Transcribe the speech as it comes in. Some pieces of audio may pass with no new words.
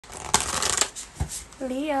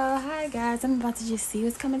Leo, hi guys. I'm about to just see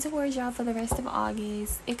what's coming towards y'all for the rest of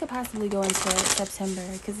August. It could possibly go into September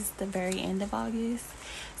because it's the very end of August.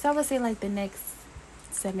 So I would say like the next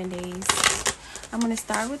 7 days. I'm going to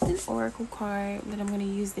start with an oracle card, but I'm going to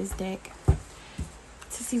use this deck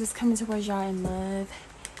to see what's coming towards y'all in love.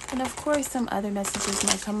 And of course, some other messages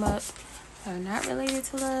might come up that are not related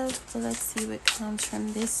to love. But let's see what comes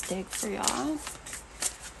from this deck for y'all.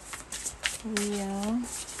 Leo.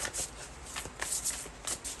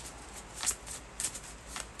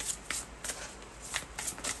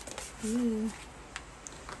 Ooh.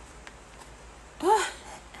 Oh.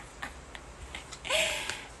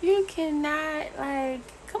 You cannot,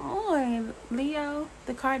 come on, Leo.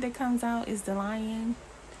 The card that comes out is the Lion.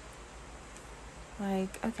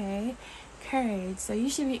 Okay, courage. So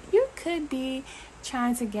you could be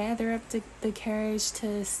trying to gather up the courage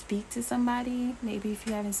to speak to somebody, maybe if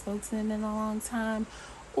you haven't spoken to them in a long time.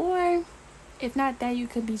 Or if not that, you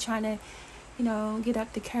could be trying to get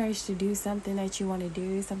up the courage to do something that you want to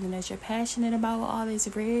do, something that you're passionate about with all this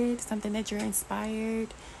red, something that you're inspired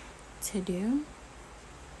to do.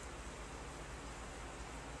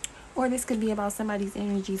 Or this could be about somebody's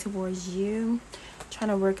energy towards you,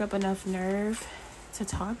 trying to work up enough nerve to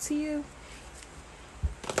talk to you.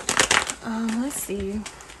 Let's see.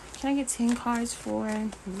 Can I get 10 cards for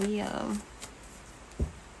Leo?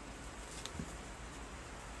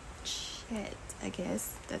 Shit, I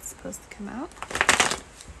guess that's supposed to come out.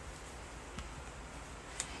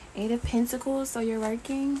 8 of Pentacles, so you're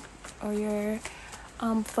working or you're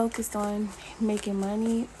focused on making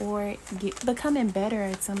money or becoming better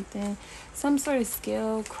at something, some sort of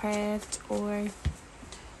skill, craft, or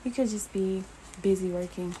you could just be busy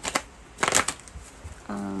working.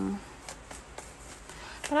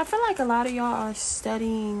 But I feel like a lot of y'all are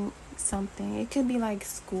studying something. It could be like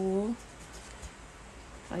school,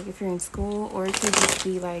 like if you're in school, or it could just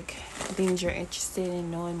be like things you're interested in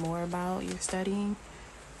knowing more about, you're studying.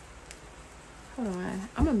 Hold on,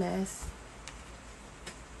 I'm a mess.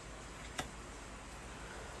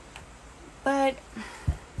 But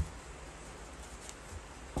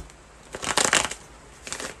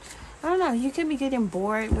I don't know, you could be getting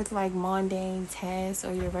bored with like mundane tasks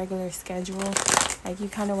or your regular schedule. Like you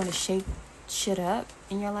kind of want to shake shit up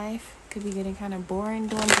in your life. Could be getting kind of boring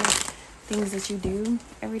doing the things that you do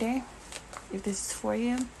every day. If this is for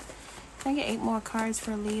you. Can I get 8 more cards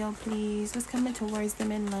for Leo, please? What's coming towards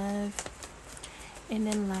them in love and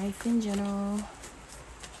in life in general?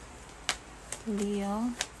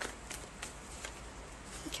 Leo.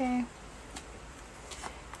 Okay.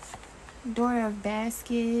 Daughter of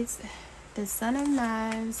Baskets, the Son of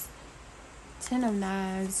Knives, 10 of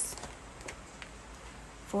Knives,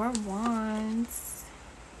 4 of Wands,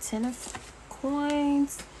 10 of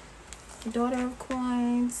Coins, Daughter of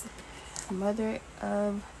Coins, Mother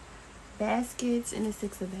of Baskets, and the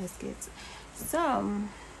 6 of Baskets. So,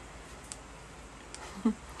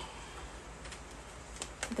 at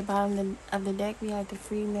the bottom of the deck, we have the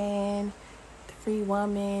free man, the free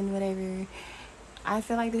woman, whatever. I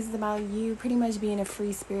feel like this is about you pretty much being a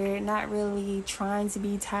free spirit, not really trying to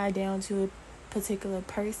be tied down to a particular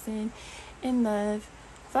person in love.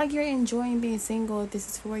 I feel like you're enjoying being single if this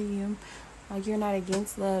is for you. Like you're not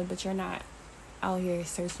against love, but you're not out here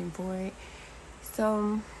searching for it.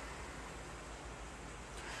 So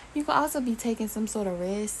you could also be taking some sort of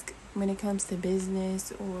risk when it comes to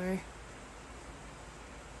business or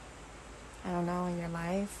I don't know, in your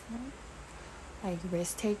life. Like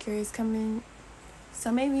risk taker is coming. So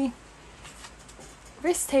maybe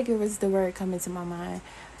risk taker was the word coming to my mind.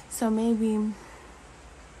 So maybe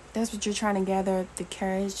that's what you're trying to gather the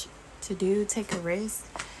courage to do, take a risk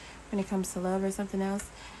when it comes to love or something else.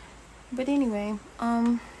 But anyway,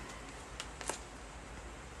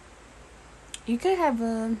 you could have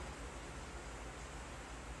a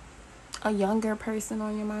younger person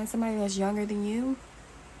on your mind, somebody that's younger than you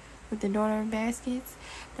with the Daughter of Baskets.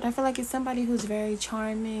 But I feel like it's somebody who's very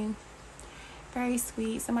charming, very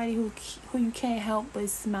sweet, somebody who you can't help but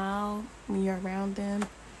smile when you're around them.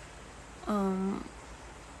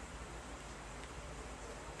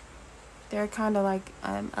 They're kind of like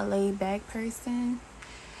a laid back person.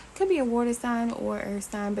 Could be a water sign or earth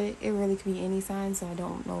sign, but it really could be any sign, so I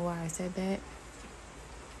don't know why I said that.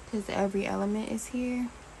 Because every element is here.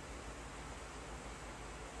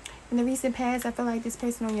 In the recent past, I feel like this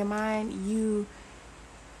person on your mind,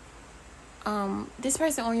 this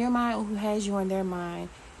person on your mind who has you on their mind,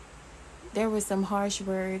 there was some harsh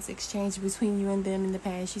words exchanged between you and them in the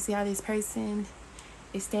past. You see how this person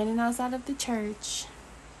is standing outside of the church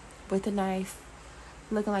with a knife,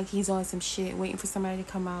 looking like he's on some shit, waiting for somebody to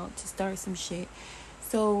come out to start some shit.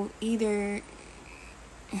 So either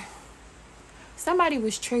somebody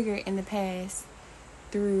was triggered in the past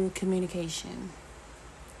through communication.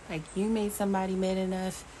 Like, you made somebody mad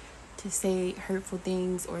enough to say hurtful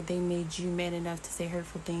things, or they made you mad enough to say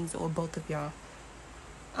hurtful things, or both of y'all.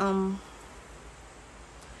 And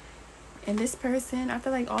this person, I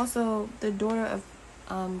feel like also the daughter of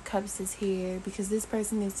Cups is here, because this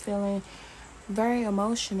person is feeling very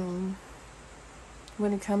emotional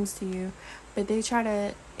when it comes to you, but they try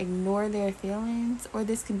to ignore their feelings. Or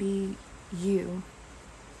this could be you.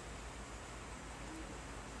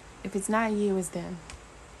 If it's not you, it's them.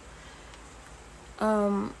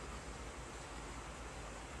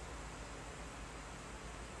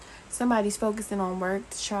 Somebody's focusing on work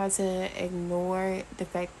to try to ignore the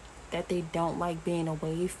fact that they don't like being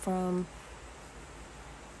away from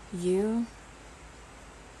you,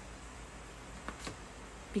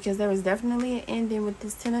 because there was definitely an ending with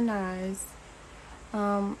this Ten of Knives.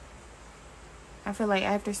 I feel like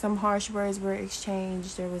after some harsh words were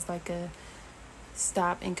exchanged, there was like a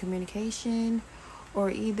stop in communication, or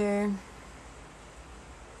either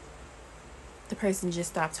the person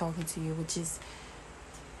just stopped talking to you, which is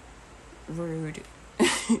rude.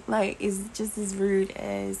 Like, it's just as rude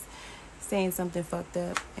as saying something fucked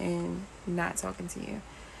up and not talking to you.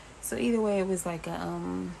 So either way, it was like a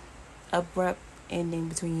abrupt ending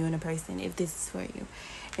between you and a person, if this is for you.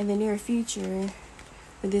 In the near future,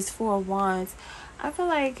 with this Four of Wands, I feel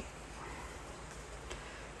like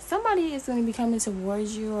somebody is going to be coming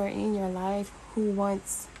towards you or in your life who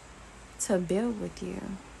wants to build with you.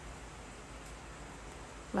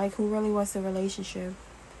 Like, who really wants a relationship,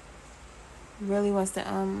 really wants to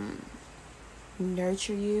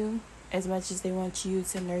nurture you as much as they want you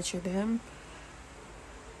to nurture them.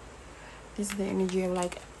 This is the energy of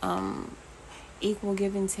like equal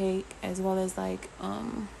give and take, as well as like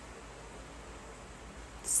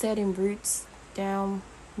setting roots down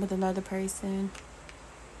with another person.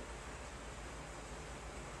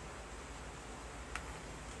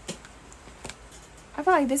 I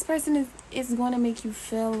feel like this person is going to make you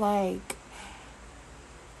feel like,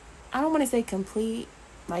 I don't want to say complete,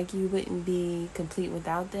 like you wouldn't be complete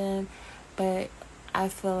without them, but I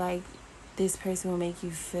feel like this person will make you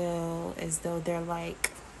feel as though they're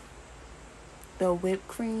like the whipped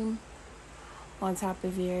cream on top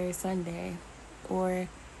of your sundae, or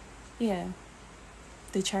yeah,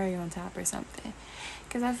 the cherry on top or something.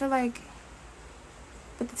 Because I feel like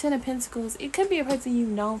with the Ten of Pentacles, it could be a person you've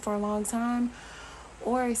known for a long time,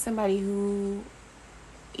 or somebody who,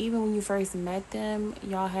 even when you first met them,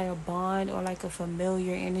 y'all had a bond or like a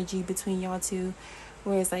familiar energy between y'all two,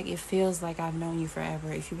 where it's like, it feels like I've known you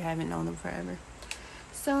forever if you haven't known them forever.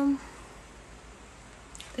 So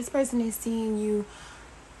this person is seeing you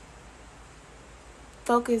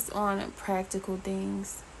focus on practical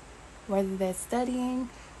things, whether that's studying,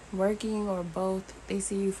 working, or both. They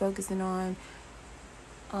see you focusing on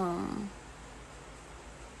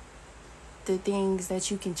the things that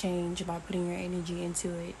you can change by putting your energy into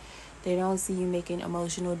it. They don't see you making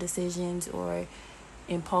emotional decisions or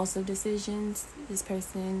impulsive decisions. This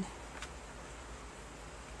person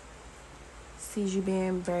sees you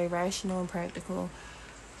being very rational and practical.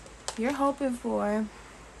 You're hoping for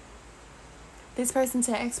this person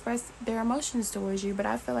to express their emotions towards you, but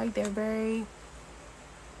I feel like they're very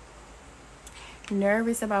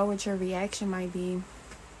nervous about what your reaction might be.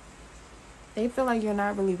 They feel like you're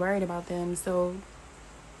not really worried about them, so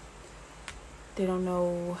they don't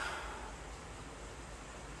know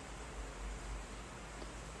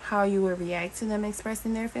how you would react to them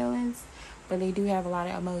expressing their feelings, but they do have a lot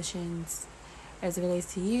of emotions as it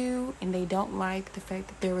relates to you, and they don't like the fact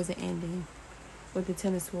that there was an ending with the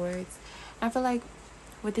Ten of Swords. I feel like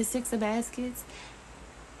with the Six of Baskets,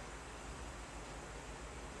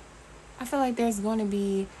 I feel like there's going to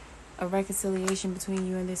be a reconciliation between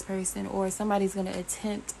you and this person, or somebody's going to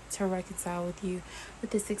attempt to reconcile with you with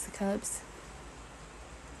the Six of Cups.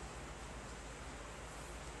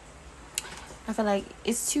 I feel like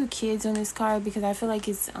it's two kids on this card, because I feel like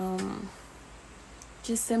it's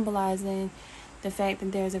just symbolizing the fact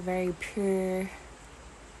that there's a very pure,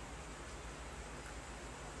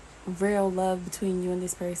 real love between you and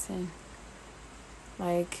this person.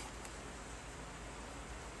 Like,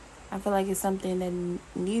 I feel like it's something that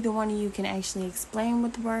neither one of you can actually explain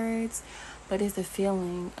with words, but it's a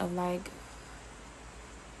feeling of like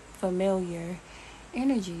familiar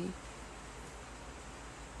energy.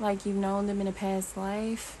 Like you've known them in a past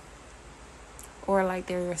life, or like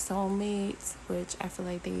they're your soulmates, which I feel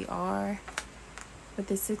like they are with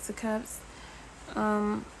the Six of Cups.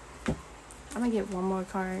 I'm gonna get one more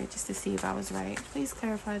card just to see if I was right. Please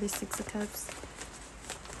clarify the Six of Cups.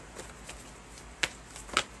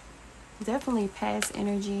 Definitely past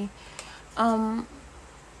energy. The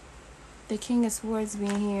King of Swords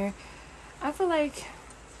being here, I feel like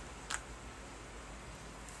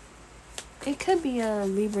it could be a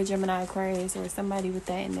Libra, Gemini, Aquarius, or somebody with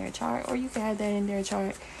that in their chart, or you could have that in their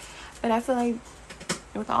chart. But I feel like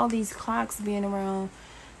with all these clocks being around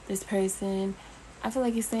this person, I feel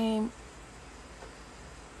like it's saying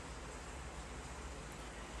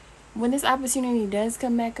when this opportunity does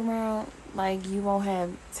come back around, like, you won't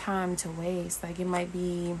have time to waste. Like, it might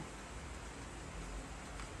be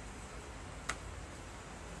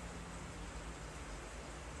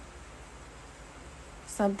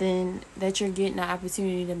something that you're getting the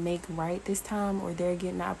opportunity to make right this time, or they're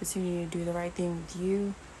getting the opportunity to do the right thing with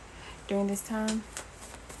you during this time.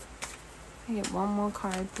 I get one more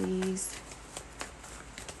card, please.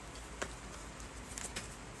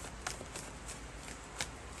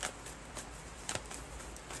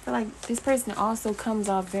 I feel like this person also comes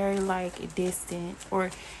off very like distant,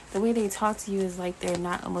 or the way they talk to you is like they're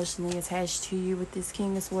not emotionally attached to you with this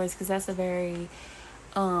King of Swords, because that's a very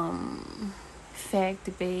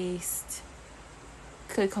fact-based,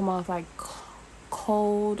 could come off like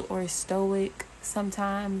cold or stoic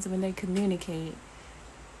sometimes when they communicate.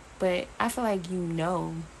 But I feel like you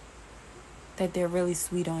know that they're really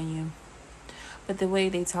sweet on you, but the way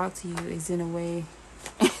they talk to you is in a way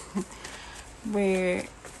where,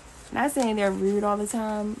 not saying they're rude all the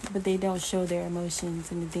time, but they don't show their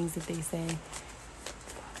emotions in the things that they say.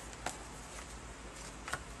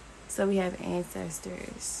 So we have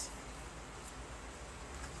ancestors.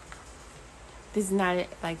 This is not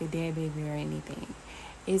like a dead baby or anything.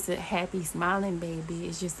 It's a happy, smiling baby.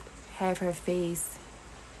 It's just have her face.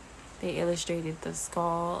 They illustrated the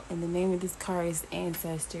skull, and the name of this card is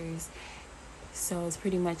Ancestors. So it's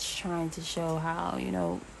pretty much trying to show how,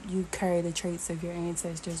 you carry the traits of your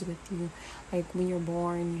ancestors with you. Like when you're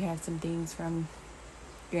born, you have some things from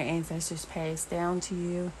your ancestors passed down to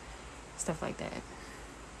you, stuff like that.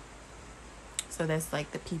 So that's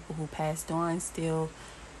like the people who passed on, still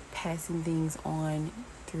passing things on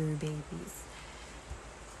through babies.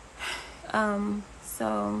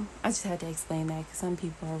 So I just had to explain that because some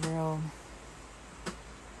people are real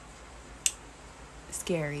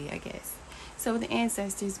scary, I guess. So with the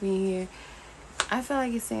ancestors being here, I feel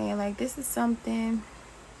like it's saying like this is something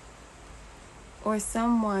or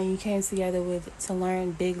someone you came together with to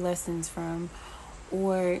learn big lessons from,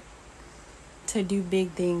 or to do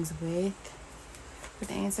big things with. With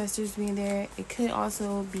the ancestors being there, it could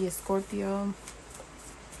also be a Scorpio.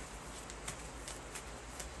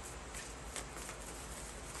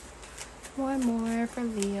 One more for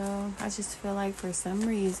Leo. I just feel like for some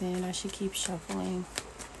reason I should keep shuffling.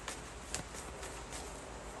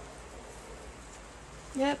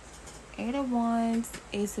 Yep. 8 of Wands,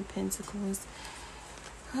 Ace of Pentacles,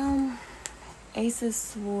 Ace of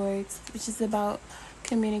Swords, which is about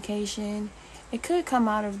communication. It could come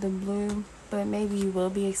out of the blue, but maybe you will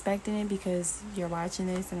be expecting it because you're watching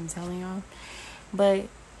this and I'm telling y'all. But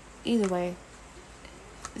either way,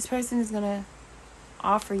 this person is going to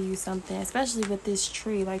offer you something, especially with this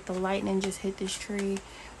tree. Like the lightning just hit this tree,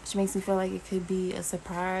 which makes me feel like it could be a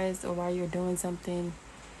surprise, or while you're doing something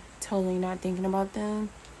totally not thinking about them,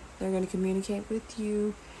 they're going to communicate with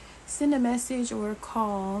you, send a message or a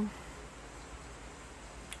call,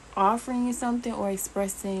 offering you something or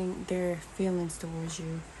expressing their feelings towards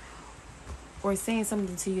you, or saying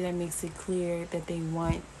something to you that makes it clear that they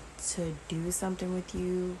want to do something with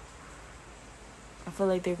you. I feel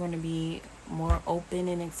like they're going to be more open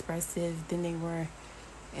and expressive than they were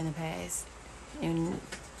in the past, and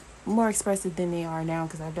more expressive than they are now,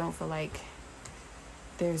 because I don't feel like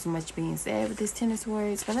there's much being said with this Ten of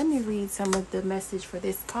Swords. But let me read some of the message for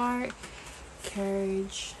this card.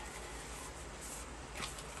 Courage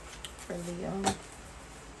for Leo.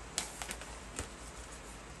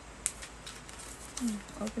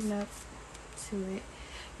 Open up to it.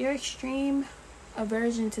 Your extreme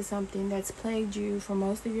aversion to something that's plagued you for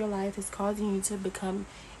most of your life is causing you to become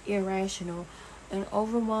irrational and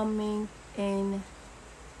overwhelming, and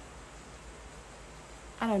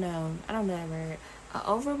I don't know that word. An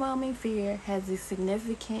overwhelming fear has a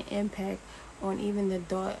significant impact on even the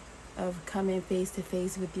thought of coming face to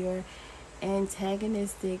face with your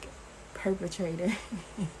antagonistic perpetrator.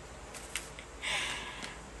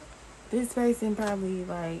 This person probably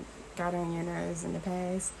got on your nerves in the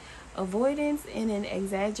past. Avoidance and an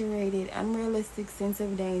exaggerated, unrealistic sense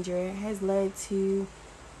of danger has led to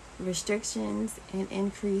restrictions and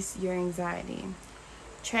increased your anxiety.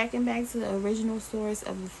 Tracking back to the original source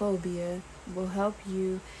of the phobia will help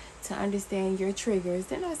you to understand your triggers.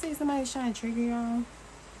 Didn't I say somebody's trying to trigger y'all?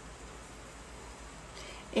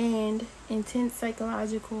 and intense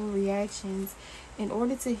psychological reactions. In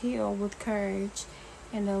order to heal with courage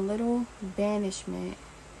and a little banishment,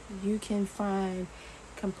 you can find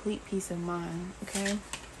complete peace of mind. Okay?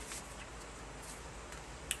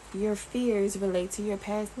 Your fears relate to your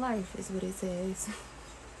past life, is what it says.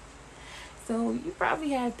 So you probably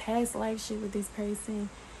had past life shit with this person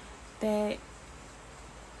that,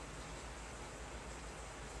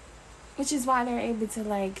 which is why they're able to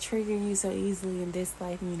like trigger you so easily in this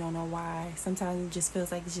life and you don't know why. Sometimes it just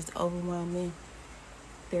feels like it's just overwhelming.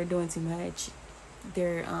 They're doing too much.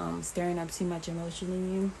 They're stirring up too much emotion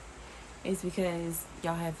in you. It's because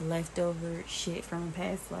y'all have leftover shit from a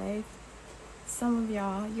past life. Some of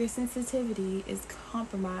y'all, your sensitivity is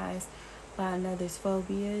compromised by another's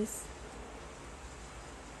phobias.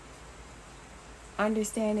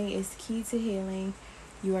 Understanding is key to healing.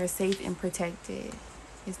 You are safe and protected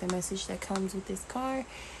is the message that comes with this card.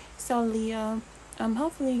 So Leo,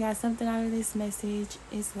 hopefully you got something out of this message.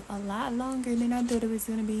 It's a lot longer than I thought it was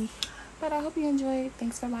going to be. But I hope you enjoyed.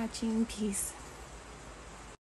 Thanks for watching. Peace.